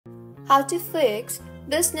How to fix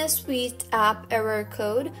Business Suite app error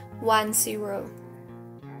code 10.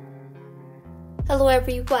 Hello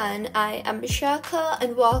everyone, I am Vishaka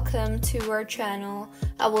and welcome to our channel.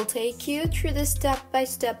 I will take you through the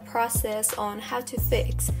step-by-step process on how to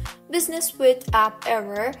fix Business Suite app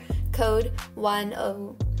error code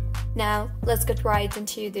 10. Now, let's get right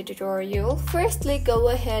into the tutorial. Firstly, go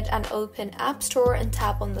ahead and open App Store and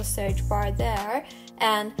tap on the search bar there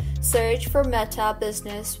and search for Meta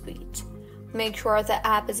Business Suite. Make sure the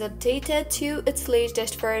app is updated to its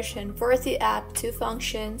latest version for the app to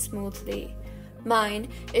function smoothly. Mine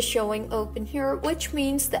is showing open here, which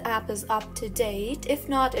means the app is up to date. If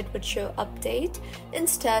not, it would show update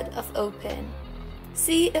instead of open.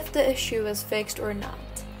 See if the issue is fixed or not.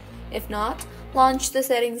 If not, launch the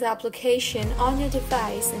settings application on your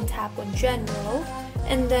device and tap on General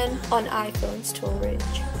and then on iPhone Storage.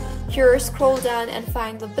 Here, scroll down and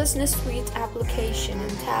find the Business Suite application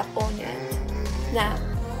and tap on it. Now,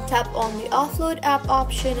 tap on the Offload App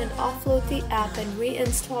option and offload the app and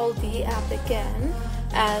reinstall the app again,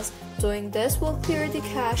 as doing this will clear the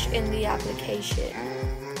cache in the application.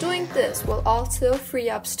 Doing this will also free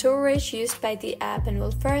up storage used by the app and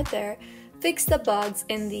will further fix the bugs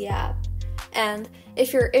in the app. And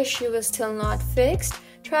if your issue is still not fixed,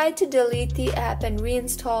 try to delete the app and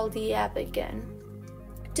reinstall the app again.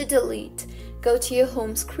 To delete, go to your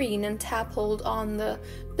home screen and hold on the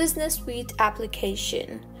Business Suite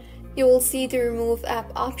application. You will see the Remove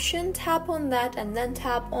App option, tap on that and then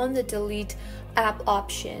tap on the Delete App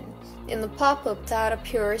option. In the pop-up that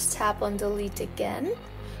appears, tap on Delete again.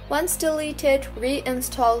 Once deleted,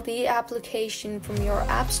 reinstall the application from your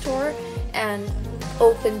App Store and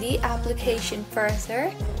open the application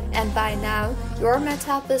further, and by now, your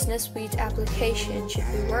Meta Business Suite application should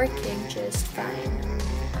be working just fine.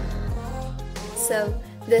 So,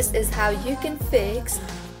 this is how you can fix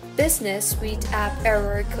Business Suite app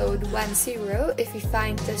error code 10. If you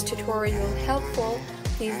find this tutorial helpful,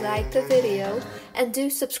 please like the video and do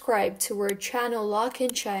subscribe to our channel Lock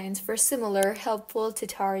and Shines for similar helpful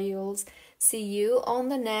tutorials. See you on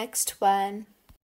the next one.